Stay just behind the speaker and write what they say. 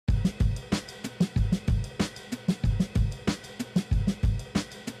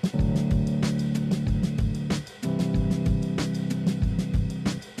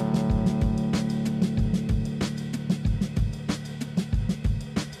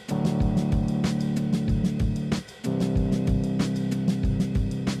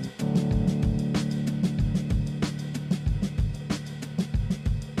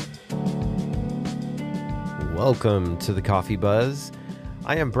Welcome to the Coffee Buzz.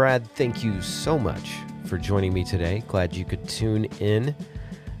 I am Brad. Thank you so much for joining me today. Glad you could tune in.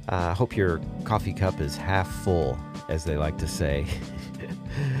 Hope your coffee cup is half full, as they like to say.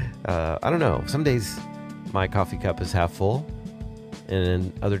 I don't know. Some days my coffee cup is half full, and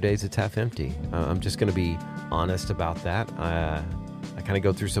then other days it's half empty. I'm just going to be honest about that. I kind of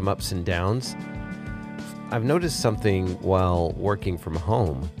go through some ups and downs. I've noticed something while working from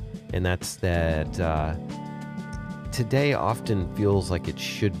home, and that's that today often feels like it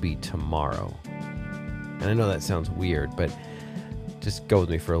should be tomorrow. And I know that sounds weird, but just go with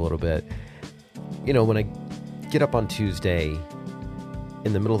me for a little bit. You know, when I get up on Tuesday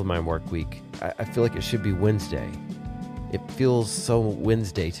in the middle of my work week, I feel like it should be Wednesday. It feels so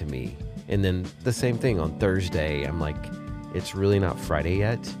Wednesday to me. And then the same thing on Thursday. I'm like, it's really not Friday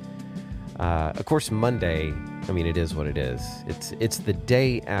yet. Of course, Monday, I mean, it is what it is. It's the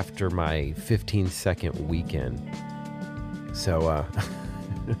day after my 15-second weekend. So,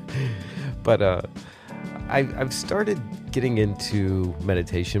 but I've started getting into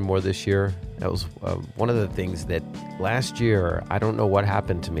meditation more this year. That was one of the things that last year, I don't know what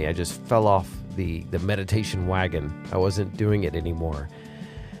happened to me. I just fell off the meditation wagon. I wasn't doing it anymore.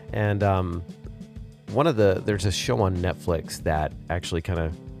 And there's a show on Netflix that actually kind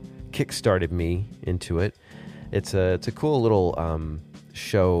of kickstarted me into it. It's a cool little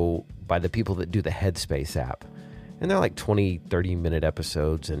show by the people that do the Headspace app. And they're like 20, 30-minute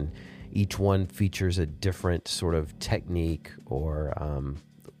episodes, and each one features a different sort of technique or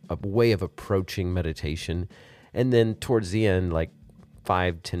a way of approaching meditation. And then towards the end, like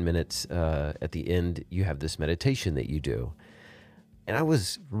 5-10 minutes at the end, you have this meditation that you do. And I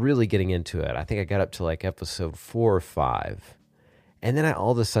was really getting into it. I think I got up to like episode 4 or 5. And then I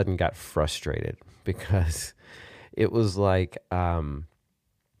all of a sudden got frustrated because it was like one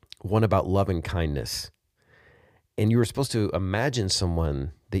about love and kindness. And you were supposed to imagine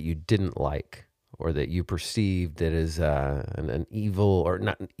someone that you didn't like or that you perceived that is an evil, or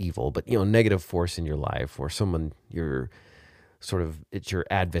not an evil, but, negative force in your life, or someone it's your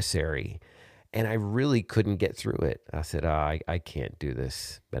adversary. And I really couldn't get through it. I said, I can't do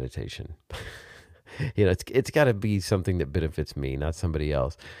this meditation. It's got to be something that benefits me, not somebody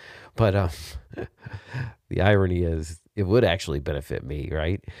else. But the irony is it would actually benefit me,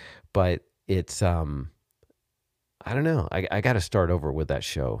 right? But it's, I don't know. I got to start over with that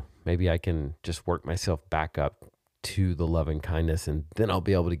show. Maybe I can just work myself back up to the love and kindness, and then I'll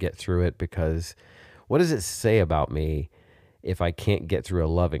be able to get through it, because what does it say about me if I can't get through a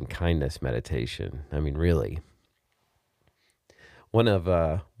love and kindness meditation? I mean, really. One of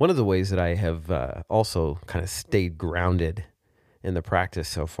the ways that I have also kind of stayed grounded in the practice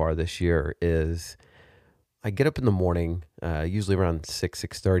so far this year is I get up in the morning, usually around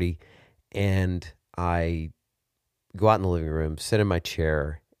 6:30, and I go out in the living room, sit in my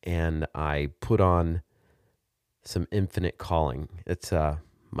chair, and I put on some Infinite Calling. It's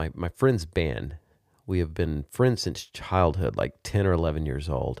my friend's band. We have been friends since childhood, like 10 or 11 years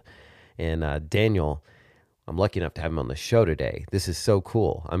old. And Daniel, I'm lucky enough to have him on the show today. This is so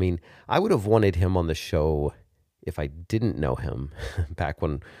cool. I mean, I would have wanted him on the show if I didn't know him back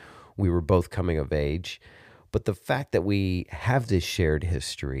when we were both coming of age. But the fact that we have this shared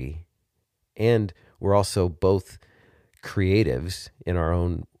history, and we're also both creatives in our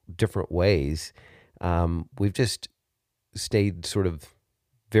own different ways, we've just stayed sort of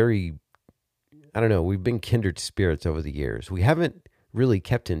very, I don't know, we've been kindred spirits over the years. We haven't really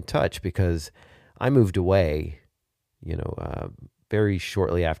kept in touch because I moved away, very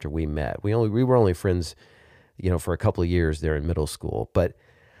shortly after we met. We were only friends, for a couple of years there in middle school. But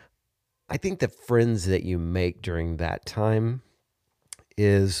I think the friends that you make during that time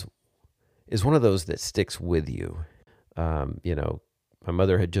is one of those that sticks with you. My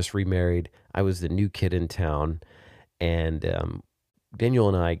mother had just remarried. I was the new kid in town, and Daniel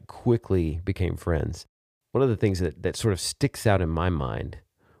and I quickly became friends. One of the things that sort of sticks out in my mind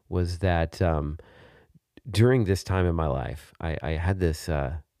was that during this time in my life, I had this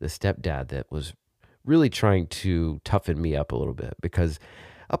stepdad that was really trying to toughen me up a little bit, because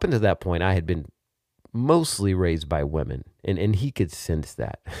up until that point, I had been mostly raised by women, and he could sense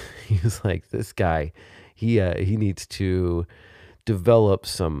that. He was like, this guy, he needs to develop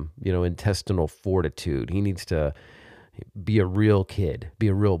some, intestinal fortitude. He needs to be a real kid, be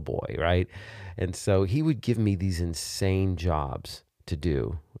a real boy, right? And so he would give me these insane jobs to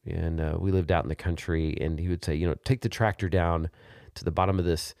do. And we lived out in the country, and he would say, take the tractor down to the bottom of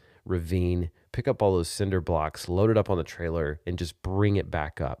this ravine, pick up all those cinder blocks, load it up on the trailer, and just bring it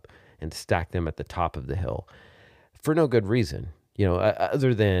back up and stack them at the top of the hill for no good reason.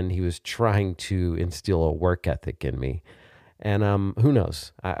 other than he was trying to instill a work ethic in me. And who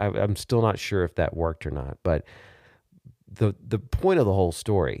knows? I'm still not sure if that worked or not. But the point of the whole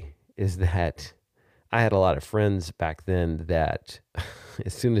story is that I had a lot of friends back then that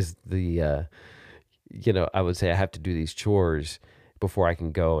as soon as I would say I have to do these chores before I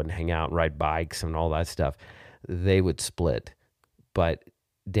can go and hang out and ride bikes and all that stuff, they would split. But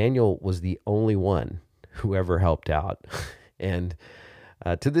Daniel was the only one who ever helped out. And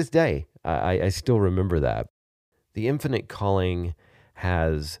to this day, I still remember that. The Infinite Calling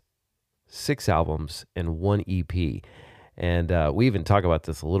has 6 albums and 1 EP. And we even talk about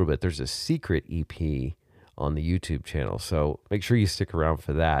this a little bit. There's a secret EP on the YouTube channel, so make sure you stick around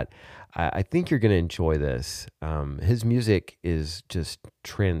for that. I think you're going to enjoy this. His music is just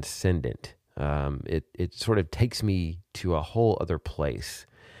transcendent. It sort of takes me to a whole other place,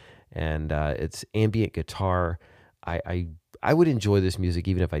 and it's ambient guitar. I would enjoy this music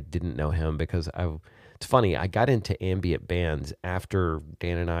even if I didn't know him, because it's funny, I got into ambient bands after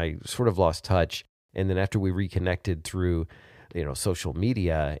Dan and I sort of lost touch, and then after we reconnected through social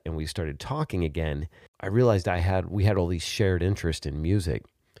media and we started talking again, I realized we had all these shared interests in music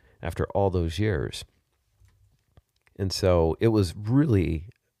after all those years. And so it was really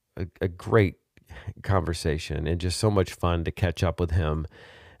a great conversation and just so much fun to catch up with him.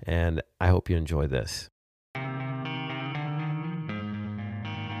 And I hope you enjoy this.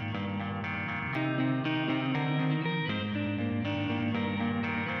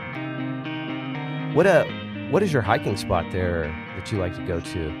 What is your hiking spot there that you like to go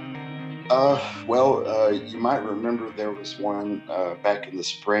to? You might remember there was one back in the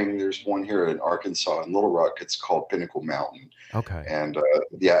spring. There's one here in Arkansas in Little Rock. It's called Pinnacle Mountain, Okay. and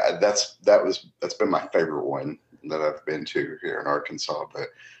that's been my favorite one that I've been to here in Arkansas. But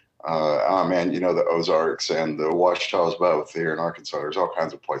oh man, the Ozarks and the Ouachitas both here in Arkansas. There's all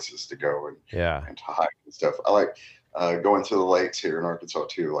kinds of places to go Yeah. and to hike and stuff. I like going to the lakes here in Arkansas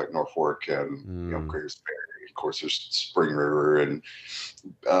too, like North Fork and Greers Ferry. Of course, there's Spring River, and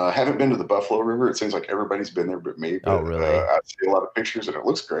haven't been to the Buffalo River. It seems like everybody's been there but me. But, Oh, really? I see a lot of pictures, and it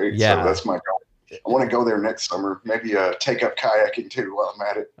looks great. Yeah. So that's my goal. I want to go there next summer. Maybe take up kayaking too while I'm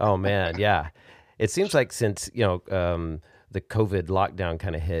at it. Oh man, yeah. It seems like since the COVID lockdown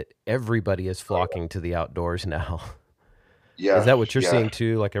kind of hit, everybody is flocking to the outdoors now. Yeah. Is that what you're seeing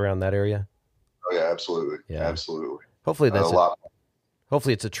too, like around that area? Oh yeah, absolutely. Yeah. Absolutely. Hopefully A lot.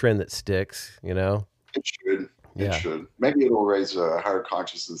 hopefully it's a trend that sticks. It should. Yeah. It should. Maybe it'll raise a higher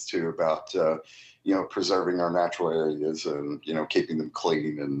consciousness too about preserving our natural areas and keeping them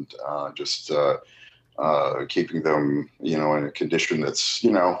clean and just keeping them in a condition that's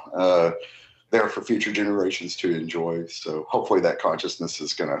there for future generations to enjoy. So hopefully that consciousness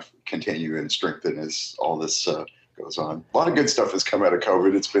is going to continue and strengthen as all this goes on. A lot of good stuff has come out of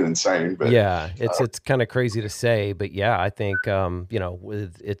COVID. It's been insane, but yeah, it's kind of crazy to say, but yeah, I think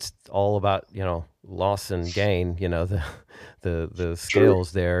it's all about loss and gain, the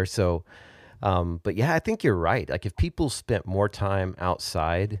scales there. So, but yeah, I think you're right. Like if people spent more time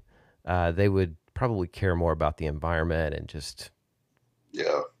outside, they would probably care more about the environment and just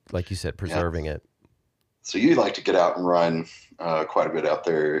like you said, preserving it. So you like to get out and run quite a bit out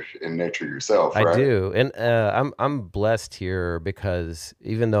there in nature yourself, right? I do, and I'm blessed here because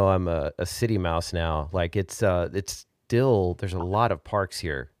even though I'm a city mouse now, like it's still there's a lot of parks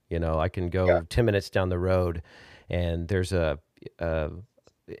here. I can go 10 minutes down the road, and there's it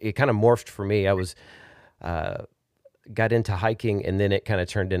kind of morphed for me. I was got into hiking, and then it kind of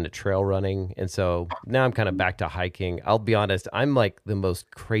turned into trail running, and so now I'm kind of back to hiking. I'll be honest, I'm like the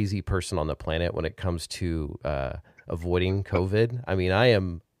most crazy person on the planet when it comes to avoiding COVID. I mean,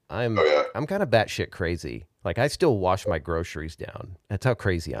 I'm kind of batshit crazy. Like I still wash my groceries down. That's how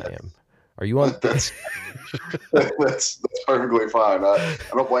crazy I am. Are you on? That's perfectly fine. I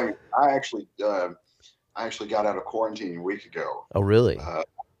don't blame you. I actually got out of quarantine a week ago. Oh, really? I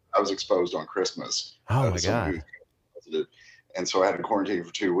was exposed on Christmas. Oh my God. And so I had to quarantine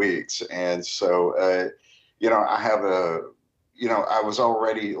for 2 weeks. And so, I have I was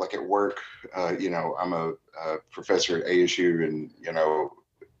already like at work, I'm a professor at ASU and,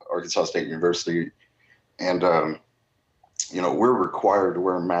 Arkansas State University. And, we're required to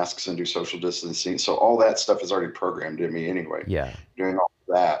wear masks and do social distancing. So all that stuff is already programmed in me anyway. Yeah. Doing all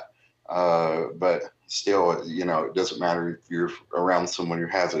of that. But still, it doesn't matter if you're around someone who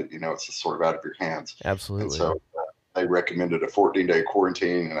has it, it's just sort of out of your hands. Absolutely. And so they recommended a 14-day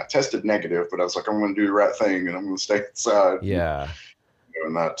quarantine, and I tested negative, but I was like, I'm going to do the right thing, and I'm going to stay inside. Yeah.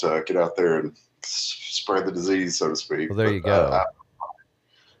 And not get out there and spread the disease, so to speak. Well, there you go.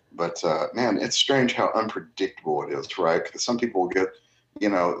 But man, it's strange how unpredictable it is, right? Because some people get,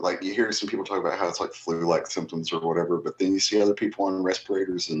 like you hear some people talk about how it's like flu-like symptoms or whatever, but then you see other people on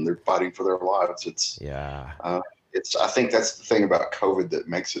respirators and they're fighting for their lives. Yeah. I think that's the thing about COVID that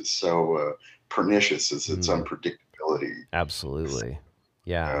makes it so pernicious is its unpredictability. Absolutely.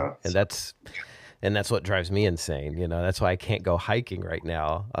 Yeah. Yeah. And that's what drives me insane. That's why I can't go hiking right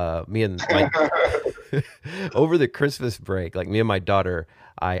now. Me and my over the Christmas break, like me and my daughter,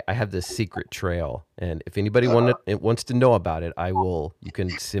 I have this secret trail, and if anybody wants to know about it, you can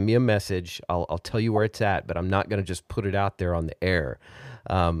send me a message. I'll tell you where it's at, but I'm not going to just put it out there on the air.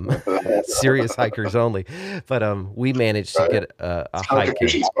 Serious hikers only. But we managed to get a hike. Like a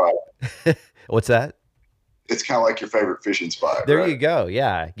fishing spot. What's that? It's kind of like your favorite fishing spot. There right? you go.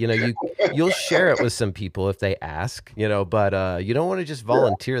 Yeah. You'll share it with some people if they ask, but you don't want to just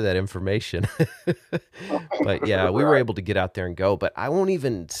volunteer that information. But yeah, we were able to get out there and go, but I won't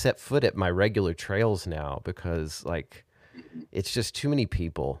even set foot at my regular trails now because like it's just too many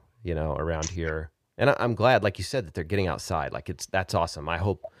people, around here. And I'm glad, like you said, that they're getting outside. Like that's awesome. I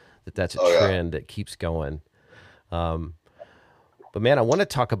hope that that's a trend that keeps going. But man, I want to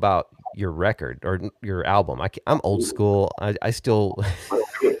talk about your record or your album. I'm old school. I still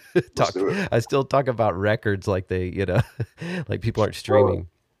talk about records like they, like people aren't streaming.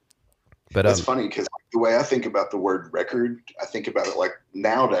 But it's funny because the way I think about the word record, I think about it like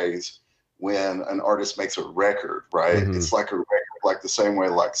nowadays when an artist makes a record, right? Mm-hmm. It's like a record, like the same way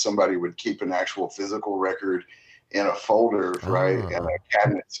like somebody would keep an actual physical record in a folder, right, in a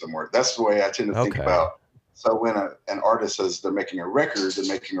cabinet somewhere. That's the way I tend to think about. So when an artist says they're making a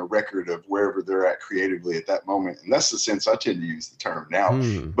record of wherever they're at creatively at that moment. And that's the sense I tend to use the term now.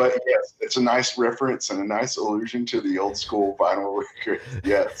 But yes, it's a nice reference and a nice allusion to the old school vinyl record.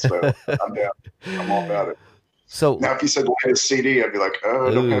 Yeah, so I'm down. I'm all about it. So now if you said latest CD, I'd be like, oh,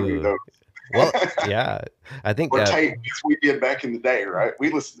 I don't have any of those. Well, yeah, I think or tape, as we did back in the day, right? We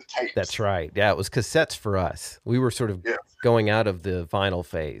listened to tapes. That's right. Yeah, it was cassettes for us. We were sort of going out of the vinyl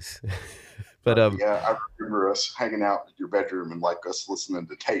phase. But yeah, I remember us hanging out in your bedroom and like us listening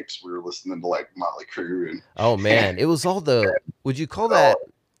to tapes. We were listening to like Motley Crue and oh man, it was all the. Would you call that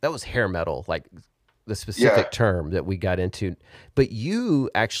was hair metal, like the specific term that we got into? But you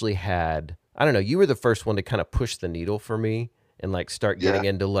actually had, I don't know, you were the first one to kind of push the needle for me and like start getting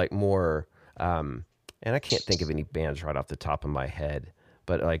into like more. And I can't think of any bands right off the top of my head.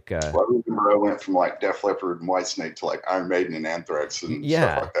 But like, well, I remember I went from like Def Leppard and Whitesnake to like Iron Maiden and Anthrax and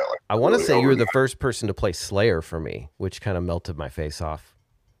stuff like that. Like, I want to say you were the first person to play Slayer for me, which kind of melted my face off.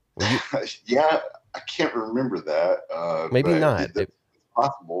 Yeah, I can't remember that. Maybe not. It's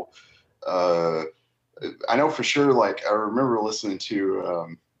possible. I know for sure. Like I remember listening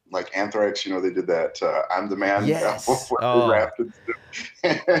to like Anthrax. They did that "I'm the Man" yes. rap. So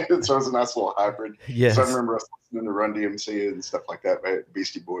it was a nice little hybrid. Yes. So I remember us listening to Run DMC and stuff like that by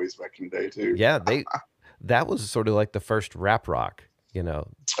Beastie Boys back in the day too. Yeah, that was sort of like the first rap rock, Oh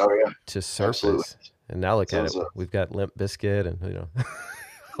yeah. To surface. Absolutely. And now look at it. We've got Limp Bizkit and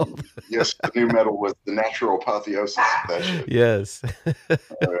Yes, the new metal was the natural apotheosis of that shit. Yes.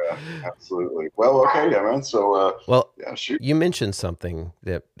 Yeah, absolutely. Well, okay, yeah, man. So, yeah, shoot. You mentioned something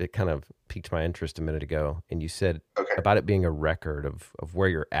that kind of piqued my interest a minute ago, and you said about it being a record of where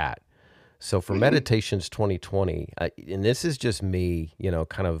you're at. So for Meditations 2020, and this is just me,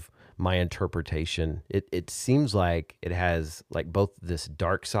 kind of my interpretation. It seems like it has like both this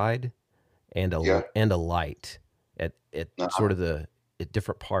dark side and a light at sort of at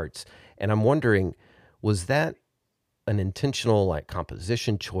different parts. And I'm wondering, was that an intentional like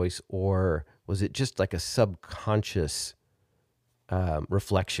composition choice, or was it just like a subconscious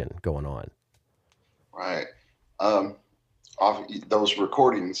reflection going on? Right. Those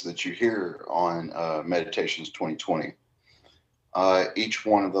recordings that you hear on Meditations 2020, each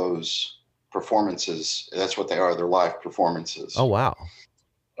one of those performances, that's what they are. They're live performances. Oh, wow.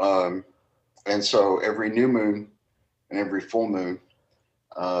 And so every new moon and every full moon,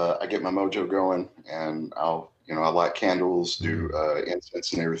 I get my mojo going and I light candles, do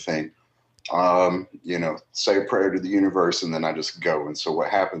incense and everything. Say a prayer to the universe, and then I just go. And so what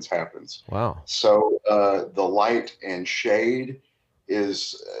happens. Wow. So the light and shade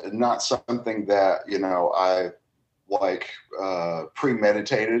is not something that, I like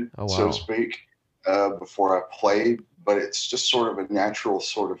premeditated, so to speak, before I played, but it's just sort of a natural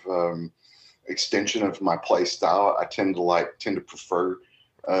sort of extension of my play style. I tend to prefer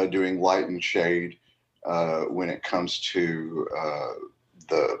doing light and shade when it comes to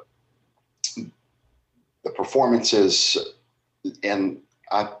the performances, and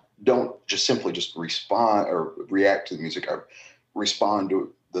I don't just simply respond or react to the music. I respond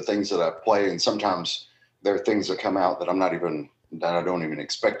to the things that I play, and sometimes there are things that come out that I don't even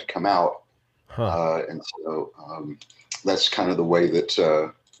expect to come out. Huh. And so that's kind of the way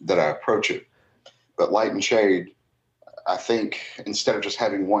that I approach it. But light and shade, I think instead of just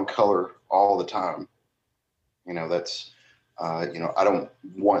having one color all the time, that's, I don't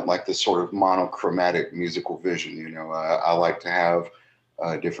want like this sort of monochromatic musical vision. I like to have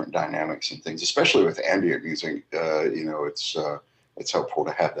different dynamics and things, especially with ambient music. It's helpful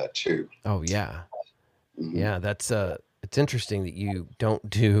to have that too. Oh yeah. Mm-hmm. Yeah. That's, it's interesting that you don't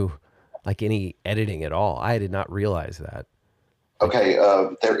do like any editing at all. I did not realize that. Okay.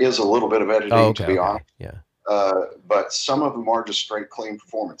 There is a little bit of editing, to be honest. Yeah. But some of them are just straight clean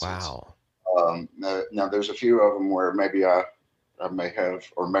performances. Wow. Now there's a few of them where maybe I may have,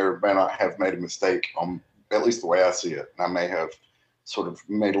 or may or may not have made a mistake on at least the way I see it. And I may have sort of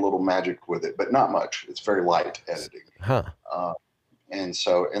made a little magic with it, but not much. It's very light editing. Huh. And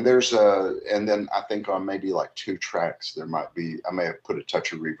then I think on maybe like 2 tracks, I may have put a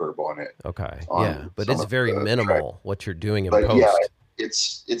touch of reverb on it. Okay. Yeah. But it's very minimal what you're doing in post. Yeah,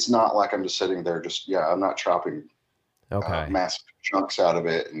 it's not like I'm just sitting there I'm not chopping massive chunks out of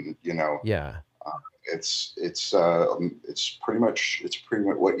it. And, yeah, it's pretty much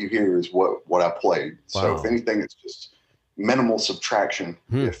what you hear is what I played. Wow. So if anything, it's just minimal subtraction,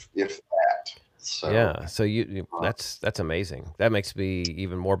 if that. So yeah. So that's amazing. That makes me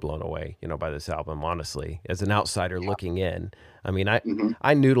even more blown away, by this album, honestly, as an outsider looking in. I mean,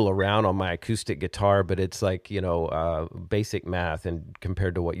 I noodle around on my acoustic guitar, but it's like, basic math and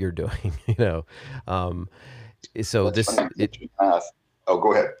compared to what you're doing, so math. Oh,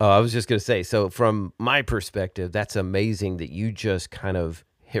 go ahead. I was just going to say, so from my perspective, that's amazing that you just kind of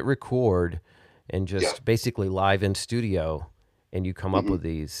hit record and just basically live in studio, and you come up with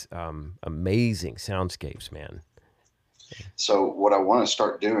these amazing soundscapes, man. So what I want to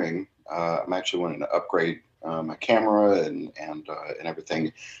start doing, I'm actually wanting to upgrade my camera and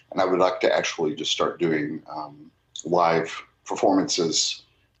everything, and I would like to actually just start doing live performances,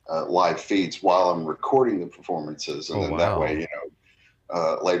 live feeds while I'm recording the performances, and that way,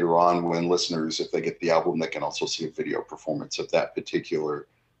 later on, when listeners, if they get the album, they can also see a video performance of that particular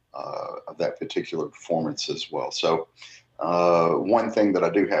performance as well. So one thing that I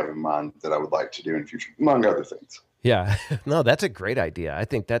do have in mind that I would like to do in the future, among other things. Yeah, no, that's a great idea. I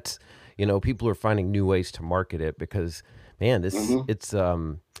think that's, people are finding new ways to market it because, man, it's,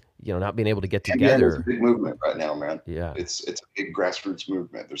 not being able to get together. It's a big movement right now, man. Yeah. It's a big grassroots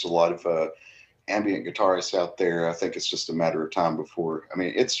movement. There's a lot of ambient guitarists out there. I think it's just a matter of time before,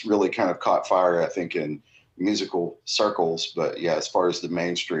 it's really kind of caught fire, I think, in musical circles, but yeah, as far as the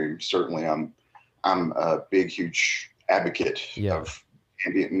mainstream, certainly I'm a big, huge advocate of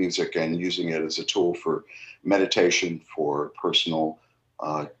ambient music and using it as a tool for meditation, for personal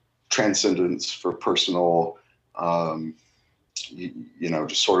transcendence, for personal,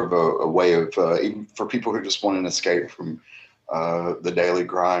 just sort of a way of, even for people who just want an escape from the daily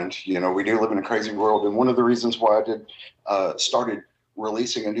grind. We do live in a crazy world. And one of the reasons why I did started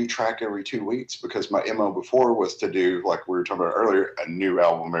releasing a new track every 2 weeks, because my MO before was to do, like we were talking about earlier, a new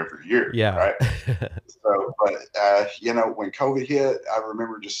album every year. Yeah. Right. So, but, when COVID hit, I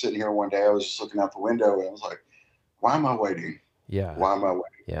remember just sitting here one day, I was just looking out the window and I was like, why am I waiting? Yeah. Why am I waiting?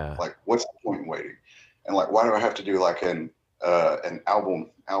 Yeah. Like, what's the point in waiting? And like, why do I have to do like an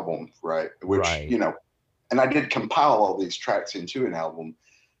album, right? Which, and I did compile all these tracks into an album,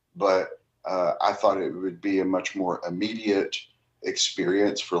 but I thought it would be a much more immediate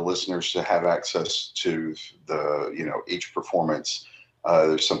experience for listeners to have access to the, each performance.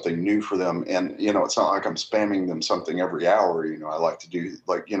 There's something new for them. And, it's not like I'm spamming them something every hour. I like to do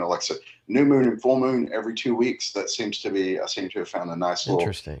like I said, new moon and full moon every 2 weeks. That seems to be, I seem to have found a nice little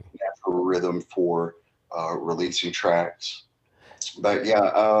natural rhythm for releasing tracks. But yeah,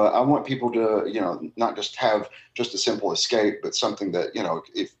 I want people to, not just have just a simple escape, but something that,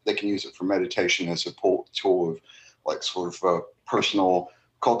 if they can use it for meditation as a tool of like sort of personal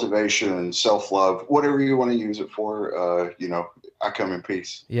cultivation, self-love, whatever you want to use it for, I come in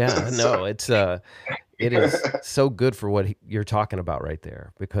peace. Yeah, no, it is so good for what you're talking about right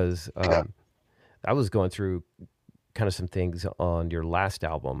there, because I was going through kind of some things on your last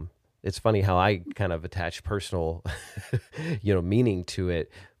album. It's funny how I kind of attach personal, meaning to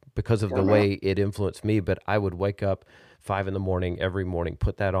it because of the way it influenced me. But I would wake up 5 a.m. every morning,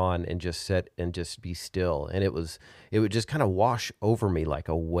 put that on and just sit and just be still. And it would just kind of wash over me like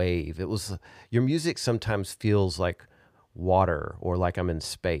a wave. Your music sometimes feels like water or like I'm in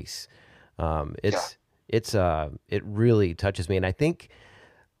space. It really touches me. And I think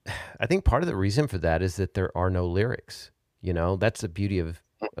part of the reason for that is that there are no lyrics. That's the beauty of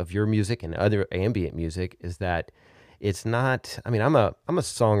of your music and other ambient music is that it's not. I mean, I'm a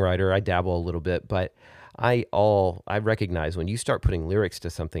songwriter. I dabble a little bit, but I recognize when you start putting lyrics to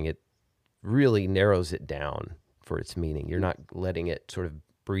something, it really narrows it down for its meaning. You're not letting it sort of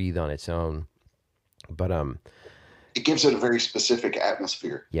breathe on its own. But It gives it a very specific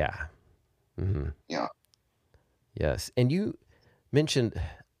atmosphere. yeah. Hmm. Yeah. Yes. And you mentioned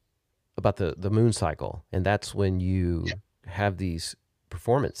about the moon cycle, and that's when you have these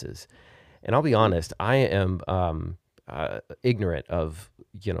performances. And I'll be honest, I am ignorant of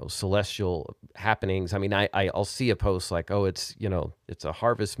celestial happenings. I mean, I'll see a post like, oh, it's it's a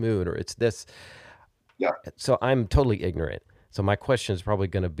harvest moon or it's this. Yeah. So I'm totally ignorant. So my question is probably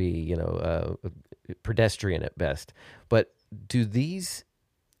going to be pedestrian at best. But do these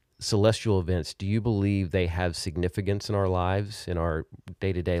celestial events, do you believe they have significance in our lives, in our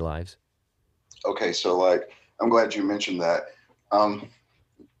day to day lives? Okay. So, like, I'm glad you mentioned that. Um,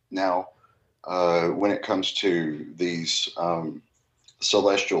 Now, when it comes to these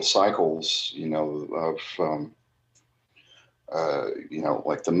celestial cycles,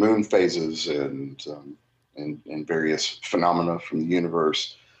 like the moon phases and various phenomena from the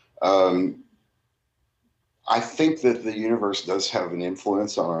universe, um, I think that the universe does have an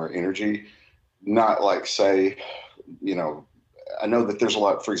influence on our energy. Not like, say, you know, I know that there's a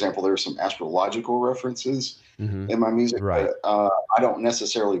lot. For example, there are some astrological references Hmm. in my music, Right. but I don't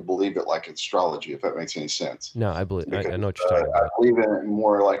necessarily believe it like astrology, if that makes any sense. No, I believe I Because know what you're talking I about. believe in it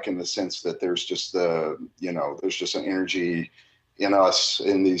more like in the sense that there's just an energy in us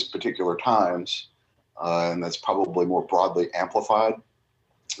in these particular times, and that's probably more broadly amplified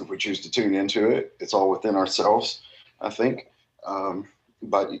if we choose to tune into it. It's all within ourselves, I think. Um,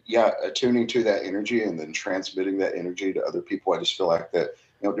 but yeah, attuning to that energy and then transmitting that energy to other people. I just feel like that,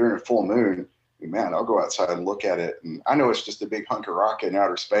 during a full moon, man, I'll go outside and look at it. And I know it's just a big hunk of rock in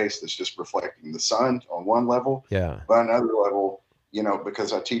outer space that's just reflecting the sun on one level. Yeah. But on another level,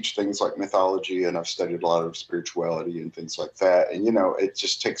 because I teach things like mythology and I've studied a lot of spirituality and things like that. And, it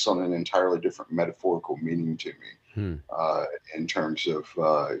just takes on an entirely different metaphorical meaning to me Hmm. uh, in terms of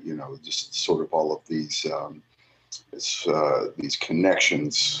just sort of all of these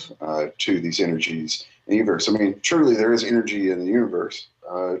connections to these energies in the universe. I mean, truly, there is energy in the universe.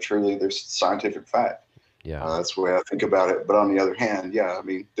 Truly, there's scientific fact. Yeah. That's the way I think about it. But on the other hand, yeah, I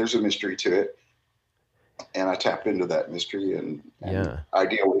mean, there's a mystery to it, and I tap into that mystery, and Yeah.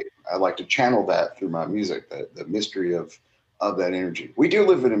 ideally, I like to channel that through my music, the mystery of that energy. We do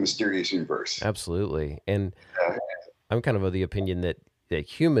live in a mysterious universe. Absolutely. And Uh, I'm kind of the opinion that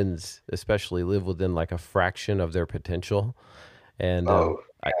humans especially live within like a fraction of their potential. And oh,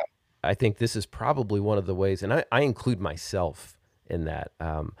 I think this is probably one of the ways, and I include myself in that.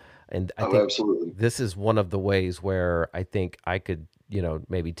 And I oh, think absolutely. this is one of the ways where I think I could,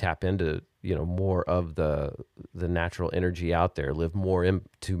 maybe tap into, more of the natural energy out there, live more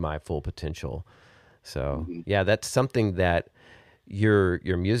into my full potential. So Hmm. yeah, that's something that your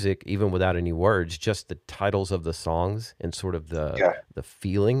music, even without any words, just the titles of the songs and sort of Yeah, the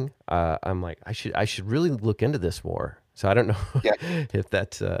feeling. I'm like, I should really look into this more. So I don't know yeah, if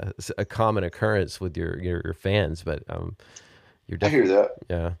that's a common occurrence with your fans, but you're I hear definitely that.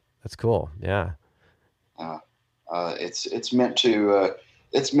 yeah, that's cool. Yeah. Uh, it's meant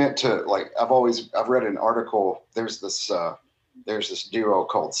to like I've read an article. There's this duo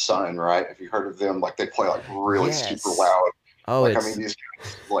called Sun, right? Have you heard of them? Like they play like really super Yes. loud. Oh, Like I mean it's these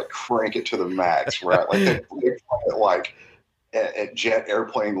guys like crank it to the max, right? Like they play it like at jet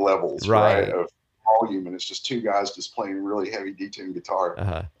airplane levels, right? right. Of volume, and it's just two guys just playing really heavy detuned guitar.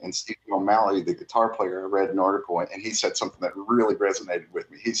 Uh-huh. And Steve O'Malley, the guitar player, I read an article and he said something that really resonated with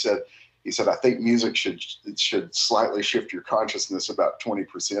me. He said, I think music should slightly shift your consciousness about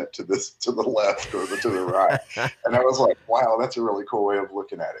 20% to the left or to the right. And I was like, wow, that's a really cool way of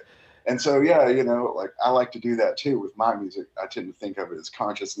looking at it. And so yeah, like I like to do that too with my music. I tend to think of it as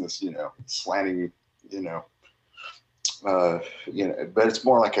consciousness, slanting, you know, but it's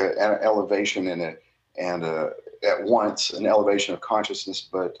more like an elevation in it, and at once an elevation of consciousness,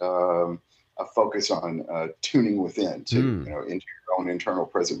 but a focus on tuning within too, Hmm. into your own internal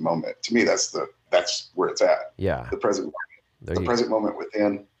present moment. To me, that's where it's at. Yeah. The present, There the you go. present moment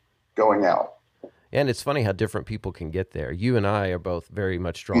within, going out. And it's funny how different people can get there. You and I are both very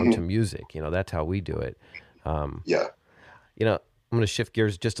much drawn to Hmm. music. That's how we do it. Um, Yeah, I'm going to shift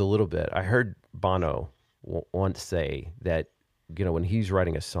gears just a little bit. I heard Bono once say that, when he's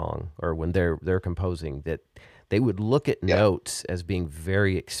writing a song or when they're composing, that they would look at yeah, notes as being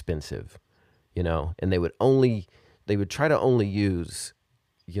very expensive, and they would try to only use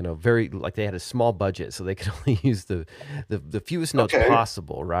very like they had a small budget, so they could only use the fewest notes Okay.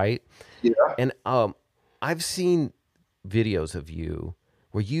 possible, right? Yeah. And I've seen videos of you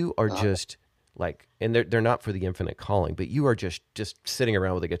where you are Uh, just like, and they're not for the infinite calling, but you are just sitting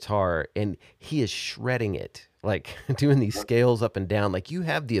around with a guitar, and he is shredding it, like doing these scales up and down. Like you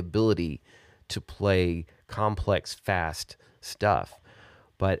have the ability to play complex, fast stuff,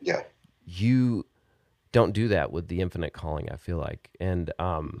 but yeah. you don't do that with the infinite calling, I feel like. And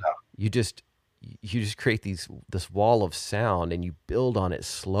you just you just create this wall of sound, and you build on it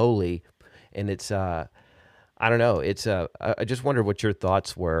slowly, and it's I don't know, it's I just wonder what your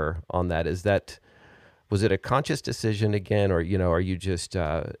thoughts were on that. Was it a conscious decision again, or are you just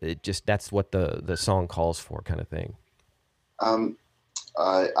it just that's what the song calls for, kind of thing? Um,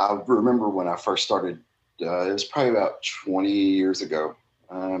 I remember when I first started, it was probably about 20 years ago.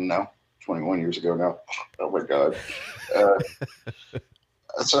 No, 21 years ago now. Oh my God. Uh,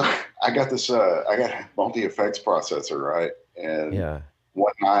 so I got a multi effects processor, right? And Yeah,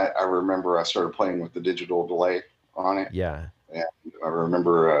 one night I remember I started playing with the digital delay on it. yeah. And I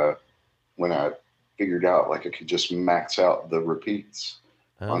remember when I figured out like I could just max out the repeats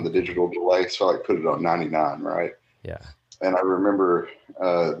on the Okay. digital delay. So I like put it on 99, right? Yeah. And I remember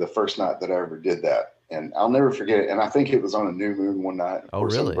the first night that I ever did that, and I'll never forget it. And I think it was on a new moon one night. Of Oh,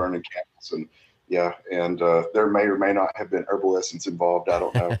 course, I'm really? burning candles, and yeah, and there may or may not have been herbal essence involved. I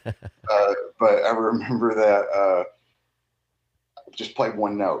don't know, but I remember that just played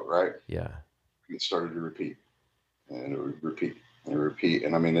one note, right? Yeah. And it started to repeat, and it would repeat and repeat,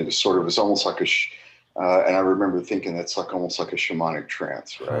 and I mean, it was sort of it's almost like and I remember thinking that's like almost like a shamanic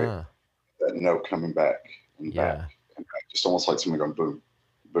trance, right? Huh. That note coming back and back Yeah. and back, just almost like somebody going boom,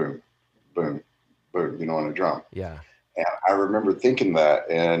 boom, boom, boom, on a drum. Yeah. And I remember thinking that,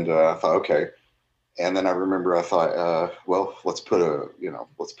 and I thought, okay. And then I remember I thought, well, let's put a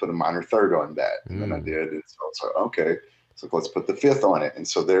minor third on that, and then I Mm. did, and so it's like, okay, so let's put the fifth on it, and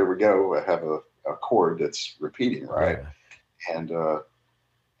so there we go. I have a chord that's repeating, right, Yeah.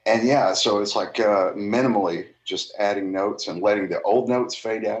 and yeah, so it's like minimally just adding notes and letting the old notes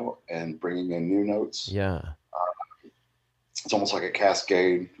fade out and bringing in new notes. Yeah. It's almost like a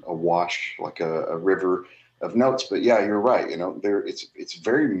cascade, a wash, like a river of notes. But yeah, you're right. There it's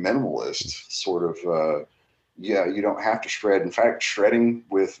very minimalist, sort of. Yeah, you don't have to shred. In fact, shredding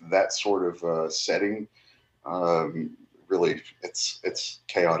with that sort of setting, um, really, it's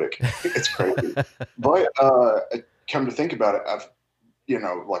chaotic. It's crazy. But come to think about it, I've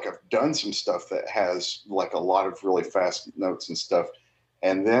done some stuff that has like a lot of really fast notes and stuff,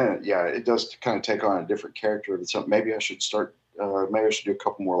 and then yeah, it does kind of take on a different character. So maybe I should start. Maybe I should do a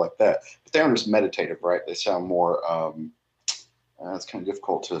couple more like that. But they aren't as meditative, right? They sound more. It's kind of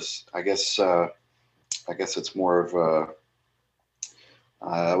difficult to. I guess. I guess it's more of a.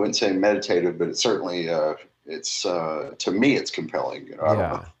 I wouldn't say meditative, but it's certainly. It's to me, it's compelling. I don't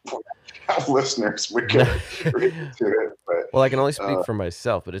Yeah. know how listeners would get to it, but Well, I can only speak uh, for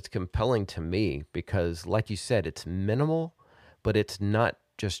myself, but it's compelling to me because, like you said, it's minimal, but it's not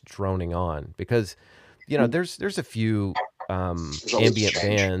just droning on. Because, there's a few there's always ambient change.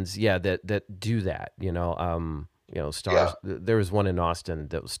 bands, yeah, that do that. Yeah. Stars. There was one in Austin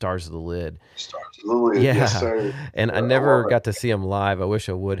that was Stars of the Lid. Stars of the lid. Yes, Yeah, sir. and I I never love it. got to see them live. I wish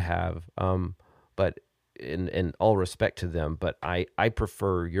I would have. But in all respect to them, but I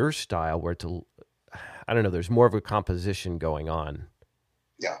prefer your style where I don't know. There's more of a composition going on.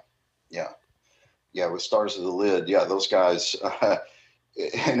 Yeah, yeah, yeah. With Stars of the Lid, yeah, those guys.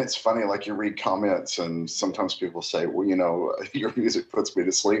 And it's funny, like you read comments, and sometimes people say, "Well, your music puts me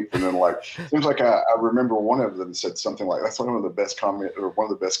to sleep," and then like seems like I remember one of them said something like, "That's one of the best comment or one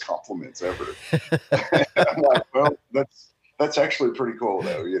of the best compliments ever." I'm like, well, that's actually pretty cool,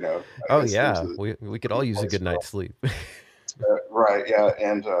 though. I Oh guess there's yeah, a we could all certain use a place good for night's sleep. right, yeah,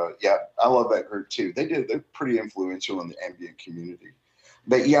 and yeah, I love that group too. They're pretty influential in the ambient community.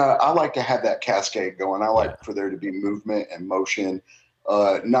 But yeah, I like to have that cascade going. I Yeah, like for there to be movement and motion,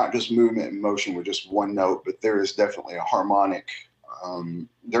 not just movement and motion with just one note, but there is definitely a harmonic.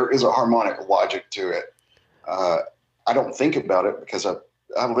 There is a harmonic logic to it. Uh, I don't think about it because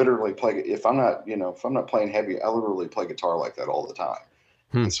I literally play. If I'm not playing heavy, I literally play guitar like that all the time,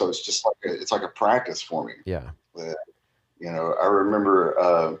 hmm. and so it's just like it's like a practice for me. Yeah, I remember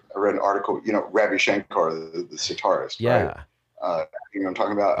I read an article. Ravi Shankar, the sitarist, right? yeah. I'm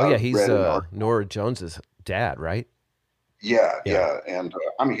talking about. Oh I yeah, he's read an article. Nora Jones's dad, right? Yeah, Yeah. yeah, and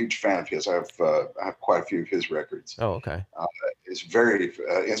I'm a huge fan of his. I have quite a few of his records. Oh, okay. Uh, it's very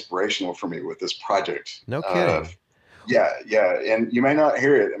inspirational for me with this project. No kidding. Yeah, yeah, and you may not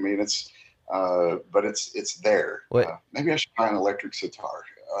hear it. I mean, it's but it's there. What? Maybe I should buy an electric sitar.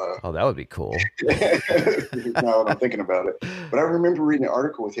 Oh, that would be cool. Now that I'm thinking about it, but I remember reading an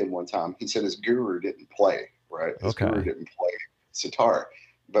article with him one time. He said his guru didn't play, right? His guru Okay. didn't play sitar,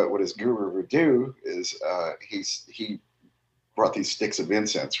 but what his guru would do is he brought these sticks of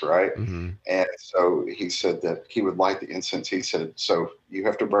incense, right? Hmm. And so he said that he would light the incense. He said, so you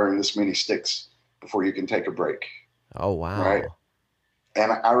have to burn this many sticks before you can take a break, Oh, right? wow.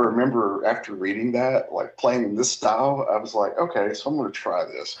 And I remember after reading that, like playing in this style, I was like, okay, so I'm going to try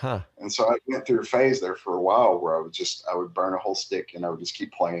this. Huh. And so I went through a phase there for a while where I would burn a whole stick and I would just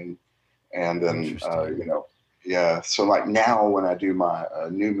keep playing. And then, Interesting. yeah. So like now when I do my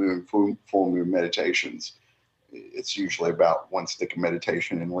new moon, full moon meditations, it's usually about one stick of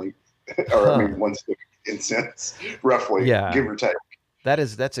meditation and leaf, or I Huh. mean, one stick of incense, roughly, Yeah. give or take.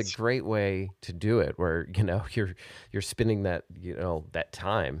 That's a great way to do it where, you're spending that, that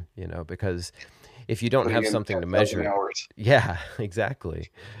time, because if you don't Putting have in something to 10,000 measure, hours. yeah,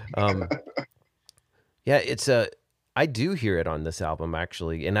 exactly. Um, yeah, I do hear it on this album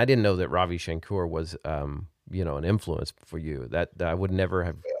actually, and I didn't know that Ravi Shankar was, an influence for you. That I would never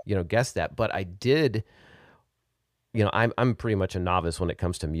have, guessed that, but I did. I'm pretty much a novice when it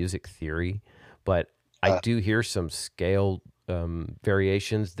comes to music theory, but I Uh, do hear some scale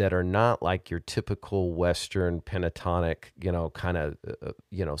variations that are not like your typical Western pentatonic, kind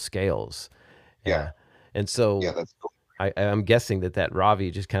of, scales. yeah, Yeah. And yeah, so that's cool. I'm guessing that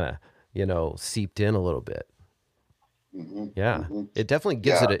Ravi just kind of, seeped in a little bit. Hmm. Yeah. Hmm. It definitely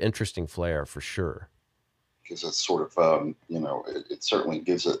gives Yeah, it an interesting flair for sure. because it's sort of, it certainly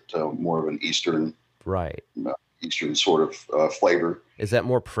gives it more of an Right. Eastern sort of flavor. Is that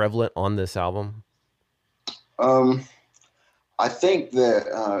more prevalent on this album? Um, I think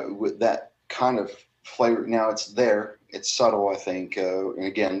that with that kind of flavor, now it's there. It's subtle, I think. And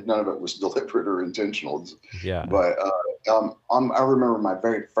again, none of it was deliberate or intentional. Yeah. But I remember my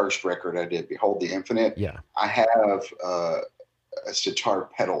very first record I did, Behold the Infinite. Yeah. I have a sitar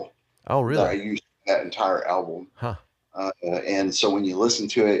pedal Oh, that I really? used for that entire album. Huh. And so when you listen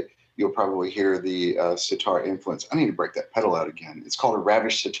to it, you'll probably hear the sitar influence. I need to break that pedal out again. It's called a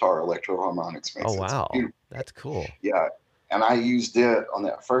Ravish Sitar Electro Harmonics Oh, Mix. It's wow. beautiful. That's cool. Yeah, and I used it on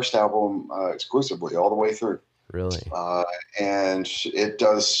that first album exclusively all the way through. Really? Uh, and it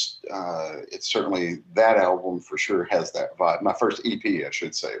does. It certainly that album for sure has that vibe. My first EP, I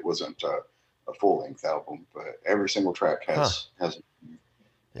should say, it wasn't a full length album, but every single track Huh. has,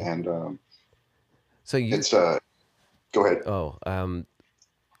 and So you, it's Go ahead. oh,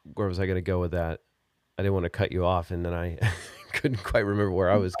 where was I going to go with that? I didn't want to cut you off, and then I couldn't quite remember where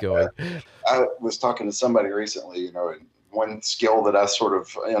I was going. I was talking to somebody recently, and one skill that I sort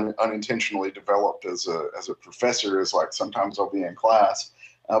of unintentionally developed as a professor is like sometimes I'll be in class,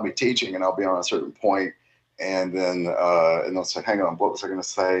 I'll be teaching, and I'll be on a certain point, and then and they'll say, "Hang on, what was I going to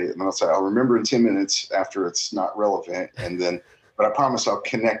say?" And then I'll say, "I'll remember in 10 minutes after it's not relevant," and then. But I promise I'll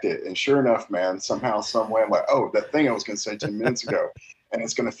connect it. And sure enough, man, somehow, some way, I'm like, oh, that thing I was going to say 10 minutes ago. And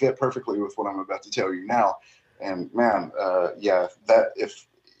it's going to fit perfectly with what I'm about to tell you now. And man, yeah, that if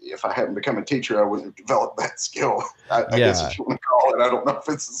I hadn't become a teacher, I wouldn't have developed that skill. I guess Yeah. if you want to call it, I don't know if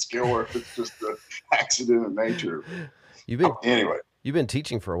it's a skill or if it's just an accident of nature. You've been Anyway, you've been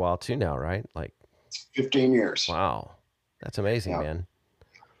teaching for a while too now, right? Like, 15 years. wow. That's amazing, Yeah, man.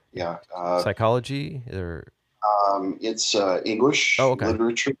 yeah. Psychology or It's English oh, okay.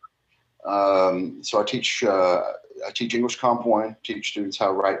 literature. So I teach English Comp 1, teach students how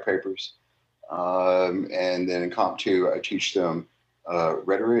to write papers. And then in Comp 2, I teach them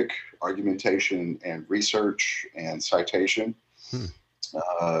rhetoric, argumentation, and research and citation. Hmm.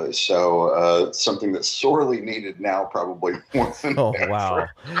 So something that's sorely needed now, probably more than Oh, ever. wow.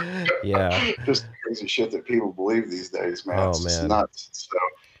 Yeah. Just the crazy shit that people believe these days, man. Oh, It's just man. nuts. So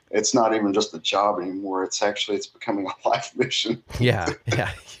it's not even just a job anymore. It's becoming a life mission. Yeah.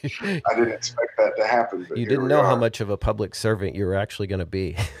 Yeah. I didn't expect that to happen, but You here didn't we know how are. much of a public servant you were actually going to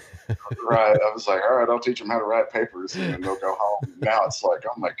be. Right. I was like, all right, I'll teach them how to write papers and then they'll go home. Now it's like,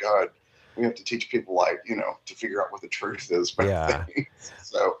 oh my God, we have to teach people to figure out what the truth is about Yeah. things.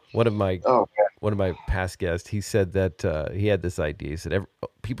 So, One of my oh man, one of my past guests, he said that he had this idea. He said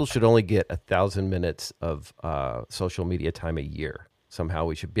people should only get 1,000 minutes of social media time a year. Somehow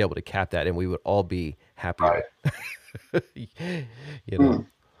we should be able to cap that, and we would all be right. happier. you Hmm. know,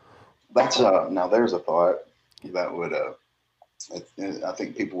 That's now there's a thought that would I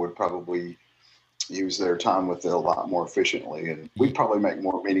think people would probably use their time with it a lot more efficiently, and we'd probably make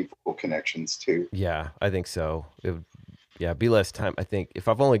more meaningful connections too. yeah, I think so. It would, yeah, be less time. I think if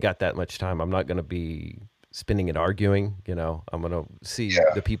I've only got that much time, I'm not going to be spending it arguing. I'm going to see Yeah,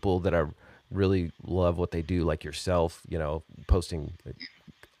 the people that I really love what they do, like yourself, posting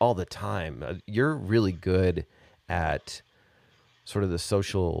all the time. You're really good at sort of the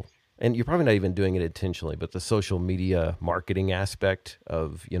social, and you're probably not even doing it intentionally, but the social media marketing aspect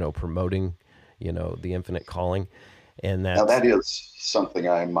of, promoting, the Infinite Calling. And Now that's, that is something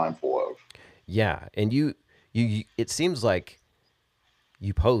I am mindful of. yeah. And you it seems like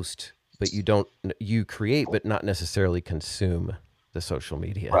you post, but you create, but not necessarily consume the social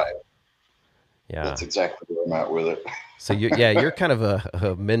media. Right. Yeah. That's exactly where I'm at with it. So you're kind of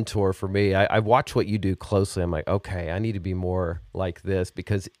a mentor for me. I watch what you do closely. I'm like, okay, I need to be more like this,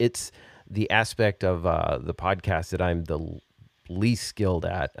 because it's the aspect of the podcast that I'm the least skilled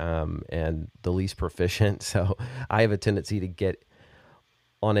at, and the least proficient. So I have a tendency to get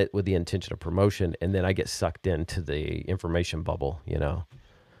on it with the intention of promotion, and then I get sucked into the information bubble. Yeah,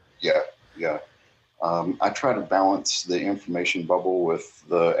 yeah. I try to balance the information bubble with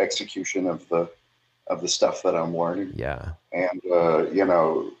the execution of the stuff that I'm learning. Yeah. And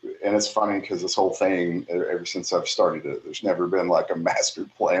and it's funny because this whole thing, ever since I've started it, there's never been like a master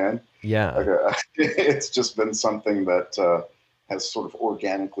plan. Yeah. Like it's just been something that has sort of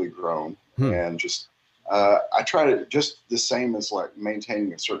organically grown, Hmm. and just I try to, just the same as like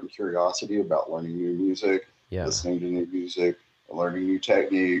maintaining a certain curiosity about learning new music, Yeah. listening to new music, learning new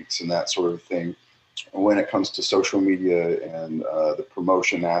techniques, and that sort of thing. When it comes to social media and the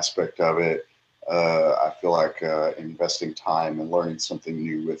promotion aspect of it, I feel like investing time and learning something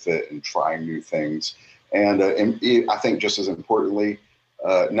new with it and trying new things. And I think just as importantly,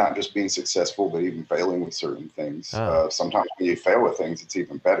 not just being successful, but even failing with certain things. Ah, Sometimes when you fail with things, it's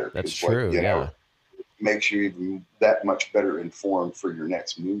even better that's because, like, true. Yeah. makes you even that much better informed for your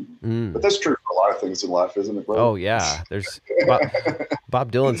next move. Mm. But that's true for a lot of things in life, isn't it, brother? Oh yeah.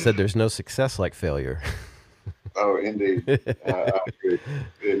 Bob Dylan said there's no success like failure. Oh, indeed. I agree.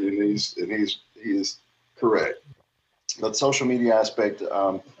 And he is correct. But social media aspect,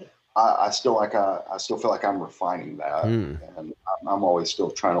 I still feel like I'm refining that, Hmm. and I'm always still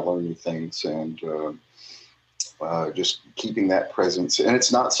trying to learn new things, and just keeping that presence. And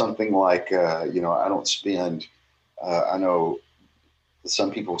it's not something like I don't spend. I know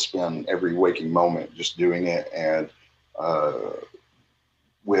some people spend every waking moment just doing it, and uh,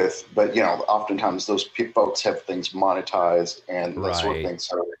 but oftentimes those folks have things monetized and that sort of Right. thing.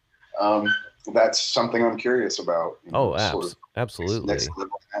 So um, that's something I'm curious about. Oh, Sort of next absolutely. level and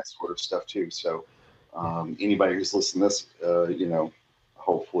that sort of stuff too. So anybody who's listening to this,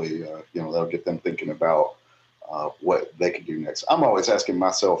 hopefully, that'll get them thinking about what they can do next. I'm always asking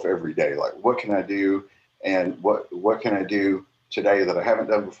myself every day, like, what can I do, and what can I do today that I haven't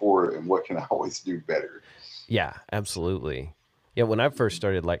done before, and what can I always do better? Yeah, absolutely. Yeah, when I first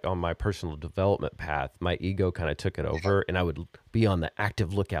started, like, on my personal development path, my ego kind of took it over, and I would be on the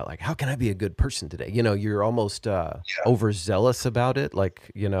active lookout, like, how can I be a good person today? You're almost Yeah, overzealous about it,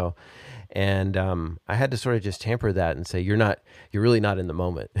 like, and I had to sort of just tamper that and say, you're really not in the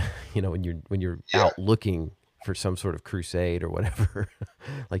moment, when you're yeah, out looking for some sort of crusade or whatever,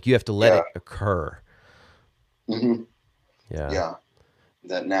 like, you have to let yeah. it occur. Hmm. Yeah. Yeah,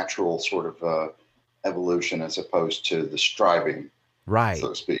 that natural sort of evolution as opposed to the striving, so Right.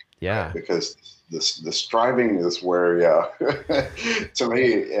 to speak, right? Yeah. Because the striving is where, yeah, to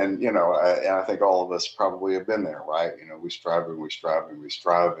me, and I think all of us probably have been there, right? We strive and we strive and we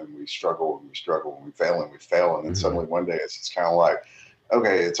strive and we struggle and we struggle and we fail and we fail, and then Hmm. suddenly one day it's just kind of like,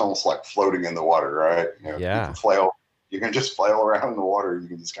 okay, it's almost like floating in the water, right? You can Yeah. flail, you can just flail around in the water, you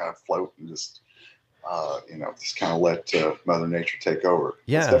can just kind of float and just kind of let Mother Nature take over. That's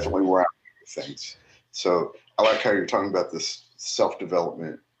Yeah. definitely where I'm at with things. So I like how you're talking about this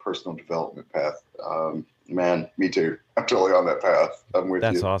self-development, personal development path. Man, me too. I'm totally on that path. I'm with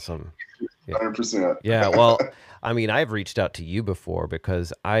That's you, awesome. Yeah. 100%. Yeah, well, I mean, I've reached out to you before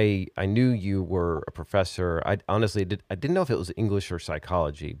because I knew you were a professor. I honestly I didn't know if it was English or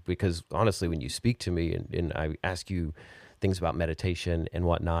psychology, because honestly, when you speak to me and I ask you things about meditation and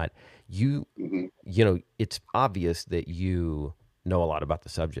whatnot, you Hmm. it's obvious that you know a lot about the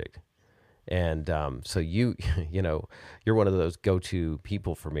subject. And so you're one of those go-to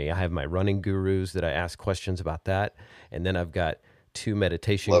people for me. I have my running gurus that I ask questions about that, and then I've got two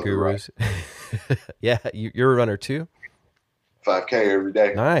meditation Love to run gurus. Yeah, you're a runner too. 5K every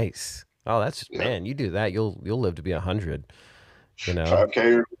day. Nice. Oh, that's, Yeah, man. You do that, you'll live to be 100. You know, 5K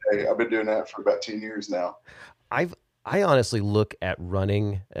every day. I've been doing that for about 10 years now. I've I honestly look at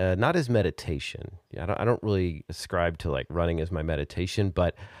running not as meditation. Yeah, I don't really ascribe to like running as my meditation,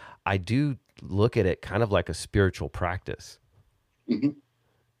 but I do look at it kind of like a spiritual practice. Hmm.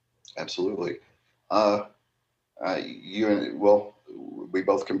 Absolutely. Uh, well, we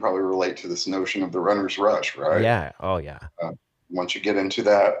both can probably relate to this notion of the runner's rush, right? Yeah. Oh, yeah. Uh, Once you get into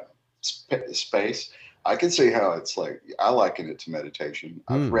that space, I can see how it's like, I liken it to meditation.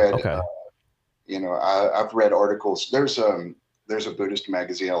 I've read, Okay. I've read articles. There's a Buddhist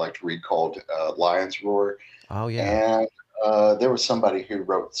magazine I like to read called Lion's Roar, Oh, yeah. and there was somebody who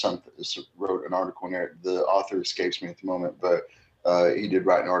wrote an article in there. The author escapes me at the moment, but he did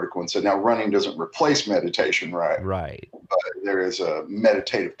write an article and said, now running doesn't replace meditation, right? Right. But there is a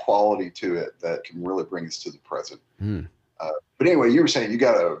meditative quality to it that can really bring us to the present. Hmm. But anyway, you were saying you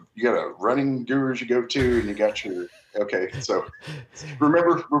got a running gurus you go to, and you got your okay. So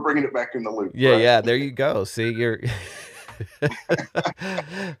remember, we're bringing it back in the loop. Yeah. Right? Yeah. There you go. See, you're.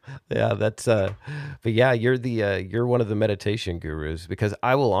 Yeah, that's but yeah, you're one of the meditation gurus, because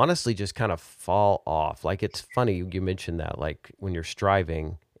I will honestly just kind of fall off. Like, it's funny you mentioned that, like when you're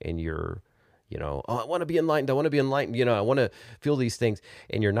striving and you're, oh, I want to be enlightened, I want to feel these things,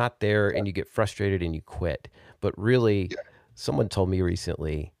 and you're not there, and you get frustrated and you quit. But really, Yeah. someone told me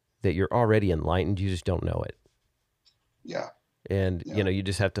recently that you're already enlightened, you just don't know it. Yeah. And Yeah. you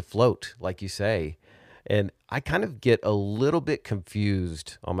just have to float, like you say. And I kind of get a little bit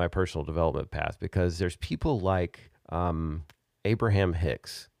confused on my personal development path, because there's people like Abraham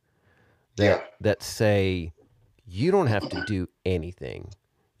Hicks Yeah. that say you don't have to do anything.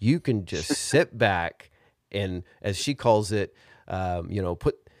 You can just sit back and, as she calls it,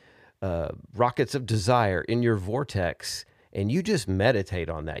 put rockets of desire in your vortex, and you just meditate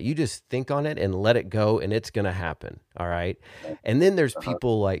on that. You just think on it and let it go, and it's going to happen. All right. And then there's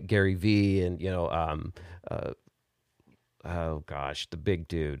people like Gary Vee and, oh gosh, the big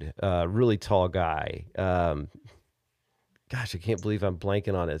dude, really tall guy. Gosh, I can't believe I'm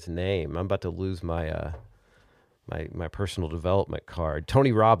blanking on his name. I'm about to lose my my personal development card.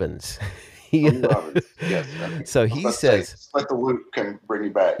 Tony Robbins. Tony Robbins. Yes. So he says, let the loop can bring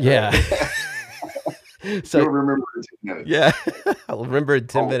you back. yeah. So you'll remember in 10 minutes. yeah, I'll remember in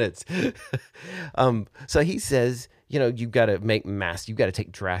 10 minutes. So he says, you've got to you've got to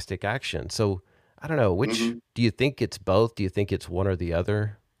take drastic action. So I don't know, which do you think it's both? Do you think it's one or the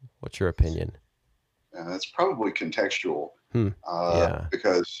other? What's your opinion? It's probably contextual. Yeah.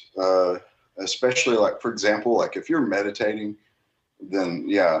 Because especially, like, for example, like if you're meditating, then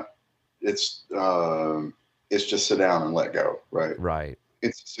yeah, it's just sit down and let go, right? Right.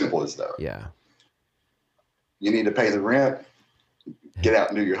 It's as simple as that. Yeah. You need to pay the rent, get out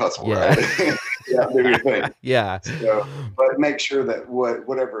and do your hustle, Yeah. right? Yeah, do your thing. Yeah. So, but make sure that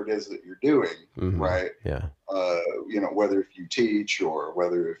whatever it is that you're doing, right? Yeah. Whether if you teach, or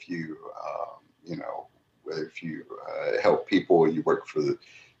whether if you, whether if you help people, you work for the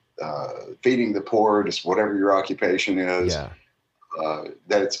feeding the poor, just whatever your occupation is, Yeah.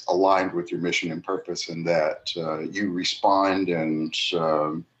 that it's aligned with your mission and purpose, and that you respond in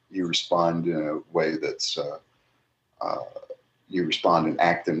a way that's you respond and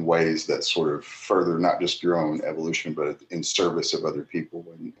act in ways that sort of further not just your own evolution, but in service of other people,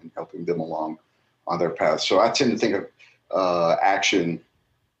 and helping them along on their path. So I tend to think of the action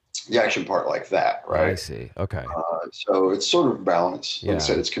part like that, right? I see. Okay. So it's sort of balanced. Like I Yeah.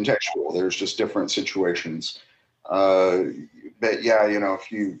 said, it's contextual. There's just different situations. But yeah,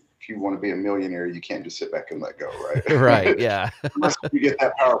 if you want to be a millionaire, you can't just sit back and let go, right? Right. Yeah. Unless you get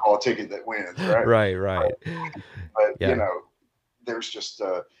that Powerball ticket that wins, right? Right. But Yeah. there's just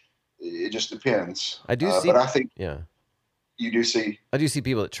it just depends. I do see. But I think Yeah. you do see. I do see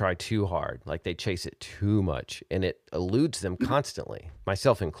people that try too hard, like they chase it too much, and it eludes them constantly,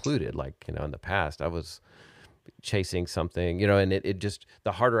 myself included. Like, in the past, I was chasing something, and it just,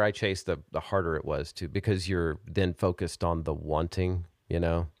 the harder I chased, the harder it was to, because you're then focused on the wanting,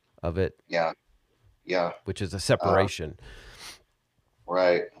 of it, Yeah. which is a separation.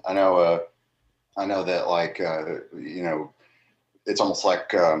 Right. I know that, like, it's almost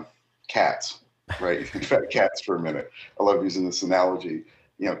like cats, right? You think about cats for a minute. I love using this analogy.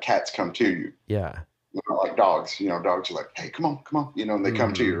 Cats come to you. Yeah. Like dogs. Dogs are like, hey, come on, and they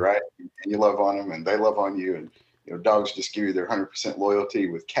come to you, right? And you love on them, and they love on you, and dogs just give you their 100% loyalty.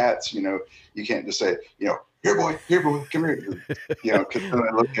 With cats, you can't just say, here boy, come here, because then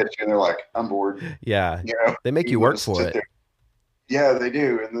they look at you and they're like, I'm bored. Yeah. They make you work for it. There. Yeah, they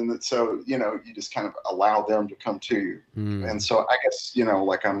do. And then so, you just kind of allow them to come to you. And so I guess,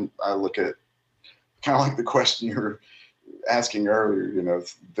 I look at kind of like the question you were asking earlier,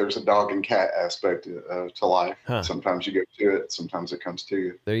 there's a dog and cat aspect to life. Huh. Sometimes you go to it, sometimes it comes to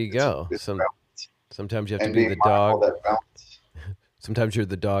you. There you go. It's Sometimes you have and to be the mindful dog. of that balance. Sometimes you're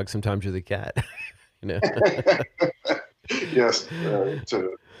the dog, sometimes you're the cat. Yes,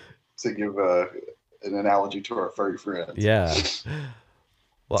 to give an analogy to our furry friends. Yeah.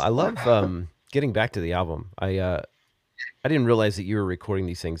 Well, I love getting back to the album. I didn't realize that you were recording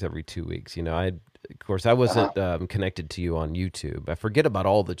these things every 2 weeks. Of course, I Uh-huh. wasn't connected to you on YouTube. I forget about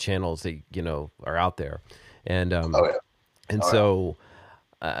all the channels that are out there, and Oh yeah. Oh yeah. so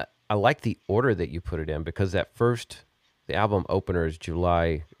I like the order that you put it in because the album opener is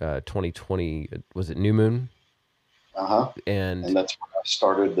July 2020. Was it New Moon? Uh-huh. And And that's when I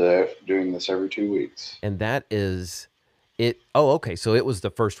started doing this every 2 weeks. and that is it. Oh, okay. So it was the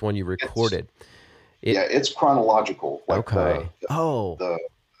first one you It's recorded. Yeah, It it's chronological. Like okay. Oh,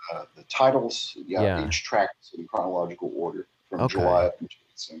 the titles, yeah, yeah. each track is in chronological order from July Okay. up until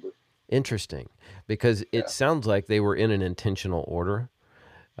December. Interesting, because it Yeah. sounds like they were in an intentional order.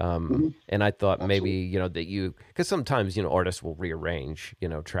 Hmm. And I thought maybe, Absolutely. that because sometimes, artists will rearrange,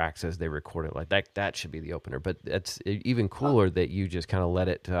 tracks as they record it. Like that should be the opener. But it's even Uh, cooler that you just kind of let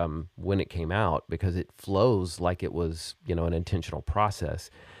it when it came out because it flows like it was, an intentional process.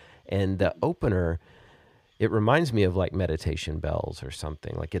 And the opener, it reminds me of like meditation bells or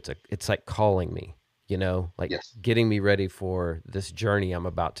something. Like it's like calling me, like yes. getting me ready for this journey I'm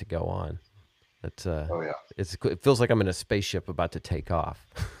about to go on. That's Oh yeah. it feels like I'm in a spaceship about to take off.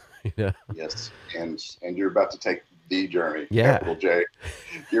 you know? Yes. And you're about to take the journey, Yeah. capital J.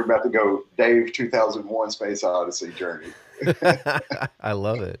 You're about to go Dave 2001 Space Odyssey journey. I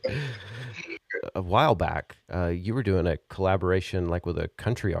love it. A while back, you were doing a collaboration like with a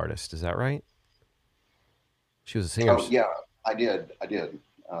country artist. Is that right? She was a singer. Oh yeah, I did. I did.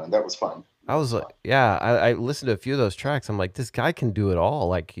 That was fun. I That was was like, fun. yeah, I listened to a few of those tracks. I'm like, this guy can do it all.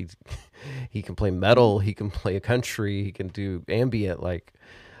 Like he can play Mhm. metal, he can play a country, he can do ambient. Like,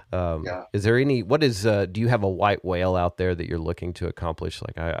 Yeah. is there any? What is? Do you have a white whale out there that you're looking to accomplish?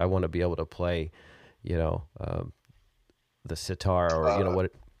 Like, I want to be able to play, you know, the sitar or Uh,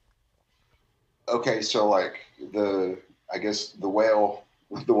 what? okay, so like I guess the whale,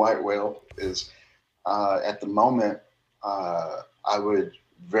 the white whale is at the moment. I would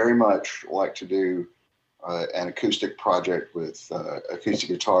very much like to do an acoustic project with acoustic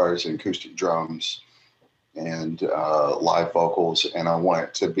guitars and acoustic drums and live vocals, and I want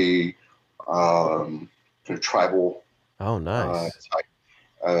it to be kind of tribal Oh, nice. type.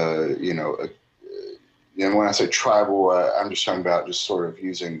 When I say tribal, I'm just talking about just sort of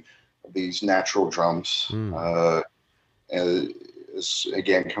using these natural drums. Mm. And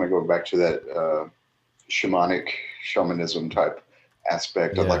again, kind of going back to that shamanism type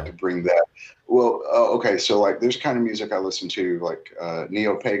aspect. I'd like Yeah. to bring that. Well, okay, so like there's kind of music I listen to, like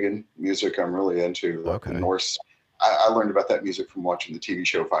neo-pagan music. I'm really into like the Okay. Norse. I learned about that music from watching the TV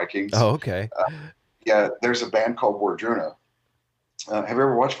show Vikings. Oh, okay. Uh, yeah, there's a band called Wardruna. Have you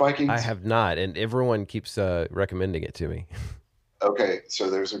ever watched I Vikings? have not, and everyone keeps recommending it to me. Okay, so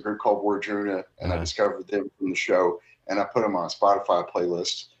there's a group called Wardruna, and I Uh, discovered them from the show, and I put them on a Spotify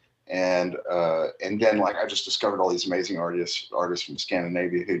playlist, and then like I just discovered all these amazing artists from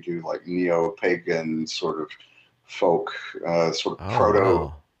Scandinavia who do like neo pagan sort of folk, sort of oh, proto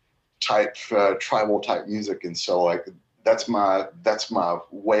wow. type tribal type music, and so like that's my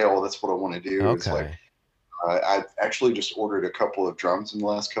whale. That's what I want to do. Is like Okay. I actually just ordered a couple of drums in the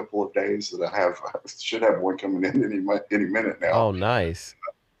last couple of days that I have. I should have one coming in any minute now. Oh, nice.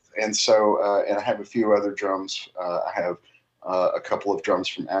 And so, and I have a few other drums. I have a couple of drums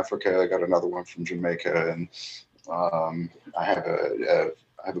from Africa. I got another one from Jamaica, and I have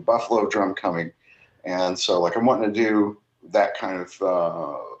I have a buffalo drum coming. And so, like, I'm wanting to do that kind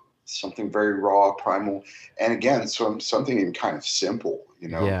of something very raw, primal, and again, something kind of simple.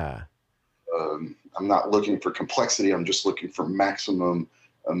 Yeah. I'm not looking for complexity. I'm just looking for maximum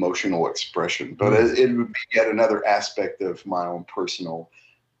emotional expression. But Mm. it would be yet another aspect of my own personal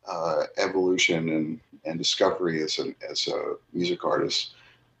evolution and discovery as a music artist.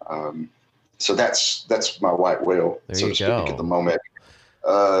 Um, so that's my white whale, There so you to speak, at the go. moment.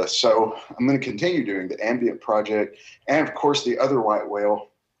 So I'm going to continue doing the ambient project, and of course the other white whale.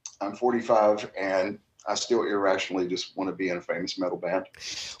 I'm 45, and I still irrationally just want to be in a famous metal band.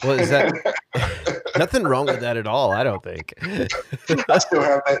 Well, is that nothing wrong with that at all? I don't think. I still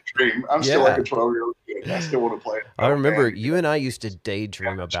have that dream. I'm still like Yeah. a 12-year-old kid. I still want to play in a I metal remember band. you and I used to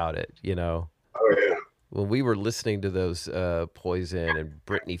daydream about it, Oh yeah. when we were listening to those Poison and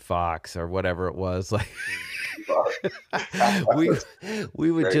Britney Fox or whatever it was. Like we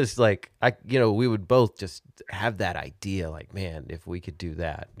we would Great. just like we would both just have that idea like, man, if we could do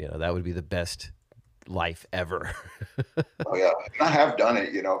that, that would be the best life ever. Oh yeah. And I have done it.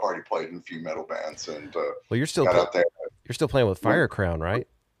 I've already played in a few metal bands and Well, got out there. you're still playing with Fire Crown, right?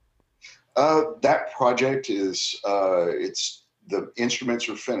 That project is it's the instruments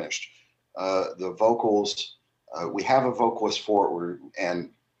are finished. The vocals, we have a vocalist for it, and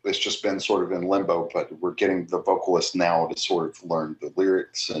it's just been sort of in limbo, but we're getting the vocalist now to sort of learn the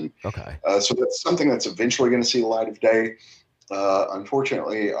lyrics. And Okay. so that's something that's eventually going to see the light of day.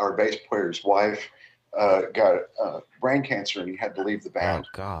 Unfortunately, our bass player's wife got brain cancer, and he had to leave the band.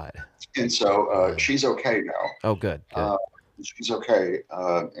 Oh God. And so Yeah. she's okay now. Oh, good. Good. She's okay,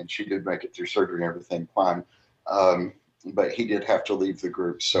 and she did make it through surgery and everything fine. But he did have to leave the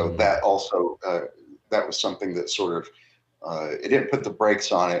group, so that also that was something that sort of it didn't put the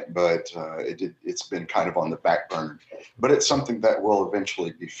brakes on it, but it did. It's been kind of on the back burner. But it's something that will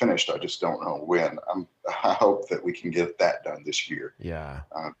eventually be finished. I just don't know when. I hope that we can get that done this year. Yeah.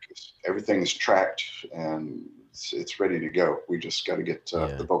 Because everything is tracked and it's ready to go. We just got to get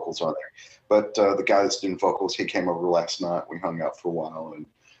the vocals on there. But the guy that's doing vocals, he came over last night. We hung out for a while, and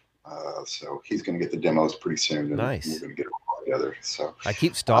so he's going to get the demos pretty soon. And Nice. we're going to get it all together. So I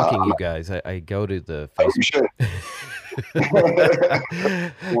keep stalking you guys. I go to the Facebook.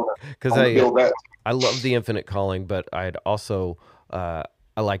 Because I love the Infinite Calling, but I'd also I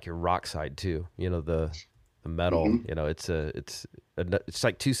like your rock side too. You know, the metal. Mm-hmm. You know, it's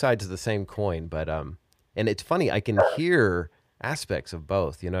like two sides of the same coin. But and it's funny, I can hear aspects of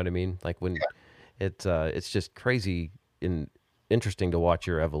both. You know what I mean? Like when it's just crazy and interesting to watch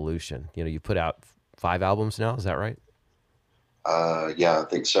your evolution. You know, you put out 5 albums now. Is that right? Yeah, I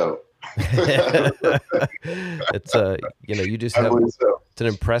think so. It's you know, you just have it's an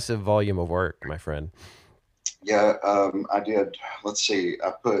impressive volume of work, my friend. Yeah, I did. Let's see.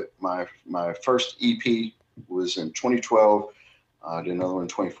 I put my first EP was in 2012. I did another one in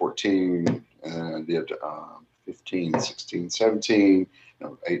 2014, and I did 15, 16, 17,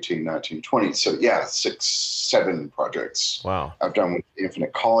 18, 19, 20. So yeah, 6, 7 projects. Wow. I've done with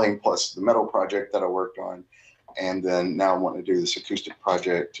Infinite Calling plus the metal project that I worked on. And then now I want to do this acoustic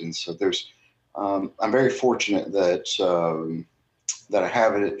project. And so there's, I'm very fortunate that, that I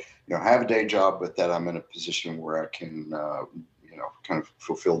have it, I have a day job, but that I'm in a position where I can, kind of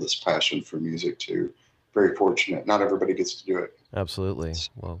fulfill this passion for music too. Very fortunate. Not everybody gets to do it. Absolutely.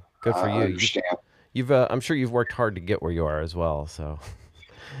 Well, good for you. I understand. You've I'm sure you've worked hard to get where you are as well. So,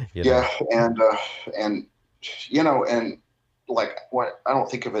 yeah. And like what I don't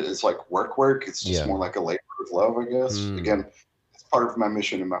think of it as like work. It's just more like a labor of love, I guess. Again, it's part of my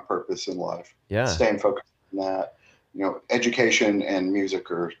mission and my purpose in life. Yeah. Staying focused on that. Education and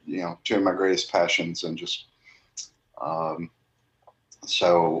music are, two of my greatest passions, and just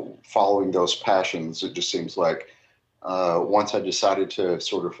so following those passions, it just seems like once I decided to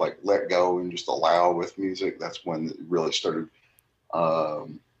sort of like let go and just allow with music, that's when it really started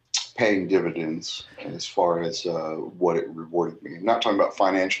paying dividends as far as what it rewarded me. I'm not talking about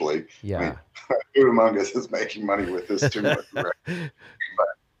financially. Yeah. I mean, who among us is making money with this too much? But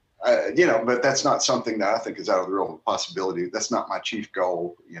but that's not something that I think is out of the realm of possibility. That's not my chief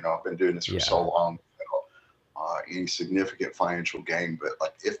goal. I've been doing this for so long without any significant financial gain. But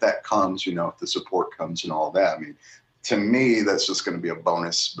like, if that comes, if the support comes and all that, I mean, to me, that's just going to be a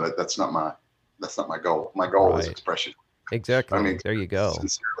bonus. But that's not my goal. My goal is expression. Exactly. I mean, there you go.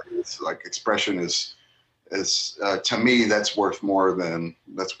 Sincerely, it's like expression is to me that's worth more than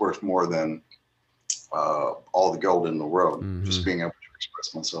all the gold in the world. Mm-hmm. Just being able to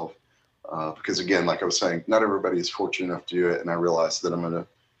express myself, because again, like I was saying, not everybody is fortunate enough to do it, and I realize that I'm in a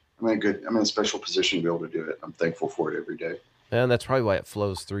special position to be able to do it. I'm thankful for it every day. And that's probably why it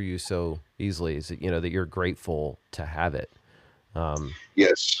flows through you so easily. Is that that you're grateful to have it.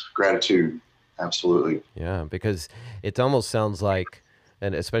 Yes, gratitude. Absolutely. Yeah, because it almost sounds like,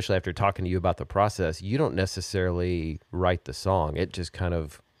 and especially after talking to you about the process, you don't necessarily write the song. It just kind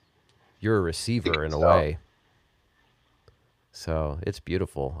of, you're a receiver in a way. So it's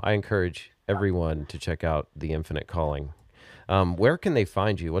beautiful. I encourage everyone to check out The Infinite Calling. Where can they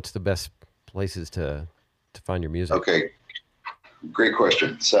find you? What's the best places to find your music? Okay, great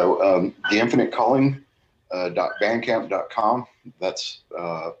question. So The Infinite Calling .bandcamp.com.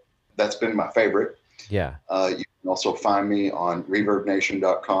 That's been my favorite. Yeah. You can also find me on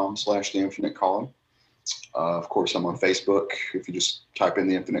reverbnation.com/The Infinite Calling. Of course, I'm on Facebook. If you just type in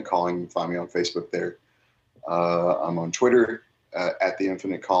The Infinite Calling, you can find me on Facebook there. I'm on Twitter at The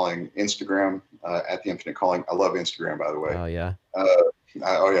Infinite Calling, Instagram at The Infinite Calling. I love Instagram, by the way. Oh, yeah. I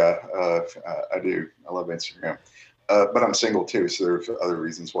do. I love Instagram. But I'm single too, so there's other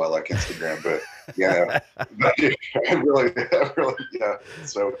reasons why I like Instagram. But yeah, I really, yeah.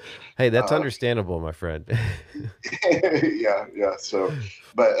 So hey, that's understandable, my friend. yeah. So,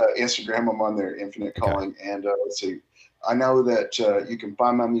 but Instagram, I'm on there, Infinite Calling, and let's see. I know that you can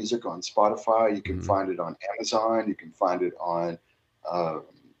find my music on Spotify. You can find it on Amazon. You can find it on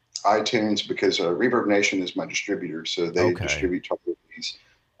iTunes, because Reverb Nation is my distributor, so they distribute to all these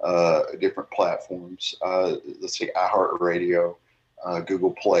different platforms. Let's see, iHeartRadio,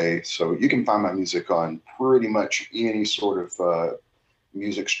 Google Play. So you can find my music on pretty much any sort of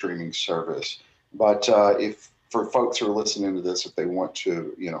music streaming service. But if for folks who are listening to this, if they want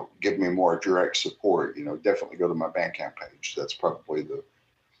to, give me more direct support, definitely go to my Bandcamp page. That's probably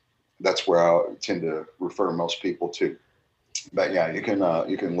that's where I tend to refer most people to. But yeah, you can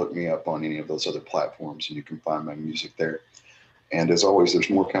look me up on any of those other platforms, and you can find my music there. And as always, there's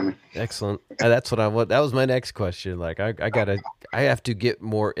more coming. Excellent. That's what I want. That was my next question. Like I have to get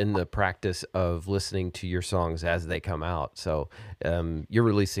more in the practice of listening to your songs as they come out. So you're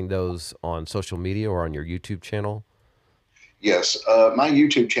releasing those on social media or on your YouTube channel? Yes. My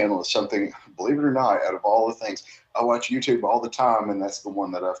YouTube channel is something, believe it or not, out of all the things, I watch YouTube all the time, and that's the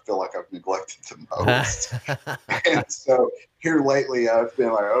one that I feel like I've neglected the most. And so here lately, I've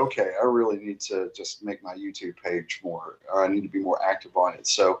been like, okay, I really need to just make my YouTube page more, or I need to be more active on it.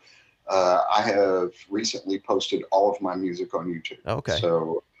 So I have recently posted all of my music on YouTube. Okay.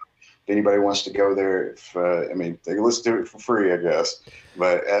 So if anybody wants to go there, they can listen to it for free, I guess,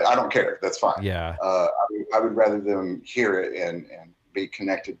 but I don't care. That's fine. Yeah. I would rather them hear it and be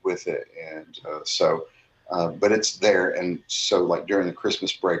connected with it. And but it's there. And so like during the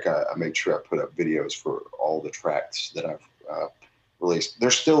Christmas break, I made sure I put up videos for all the tracks that I've released.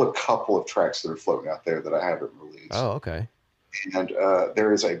 There's still a couple of tracks that are floating out there that I haven't released. Oh, okay. And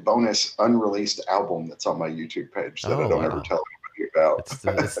there is a bonus unreleased album that's on my YouTube page that I don't ever tell anybody about. It's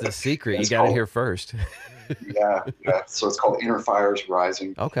the secret. You got to hear first. Yeah. So it's called Inner Fires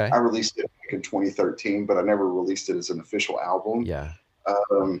Rising. Okay. I released it in 2013, but I never released it as an official album. Yeah.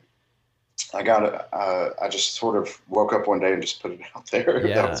 I just sort of woke up one day and just put it out there.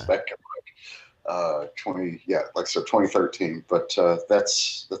 Yeah. That was back in 2013. But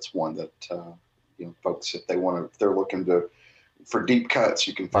that's one that folks, if they're looking for deep cuts,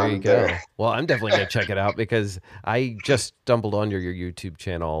 you can find them there. Well, I'm definitely gonna check it out because I just stumbled on your YouTube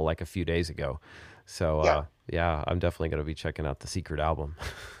channel like a few days ago. So yeah, I'm definitely gonna be checking out the secret album.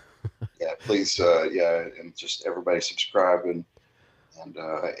 Yeah, please, and just everybody subscribe and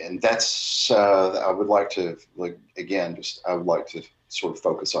that's I would like to I would like to sort of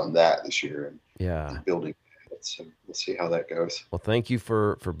focus on that this year and building it. So we'll see how that goes. Well, thank you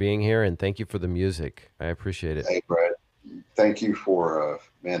for being here, and thank you for the music. I appreciate it. Hey, Brad, thank you for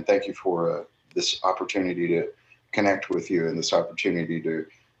this opportunity to connect with you and this opportunity to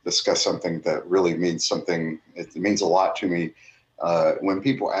discuss something that really means something. It means a lot to me. When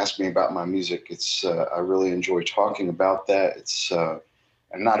people ask me about my music, it's I really enjoy talking about that. It's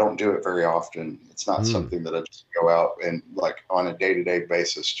and I don't do it very often. It's not something that I just go out and like on a day-to-day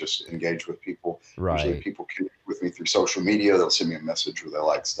basis just engage with people. Right. Usually people connect with me through social media. They'll send me a message or they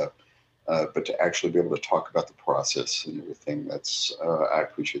like stuff. But to actually be able to talk about the process and everything, that's I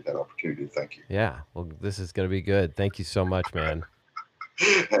appreciate that opportunity. Thank you. Yeah. Well, this is going to be good. Thank you so much, man.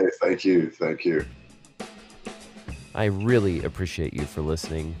 Hey, thank you. Thank you. I really appreciate you for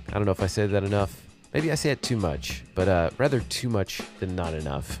listening. I don't know if I said that enough. Maybe I say it too much, but rather too much than not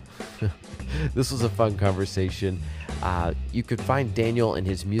enough. This was a fun conversation. You could find Daniel and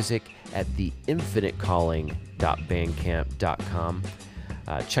his music at theinfinitecalling.bandcamp.com.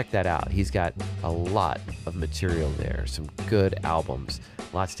 Check that out. He's got a lot of material there, some good albums,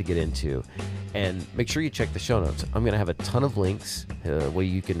 lots to get into. And make sure you check the show notes. I'm going to have a ton of links where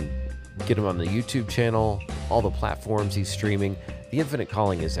you can get him on the YouTube channel, all the platforms he's streaming. The Infinite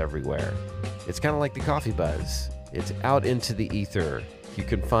Calling is everywhere. It's kind of like the Coffee Buzz. It's out into the ether. You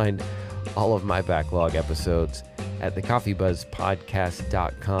can find all of my backlog episodes at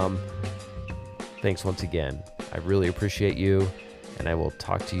thecoffeebuzzpodcast.com. Thanks once again. I really appreciate you, and I will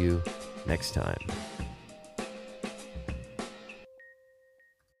talk to you next time.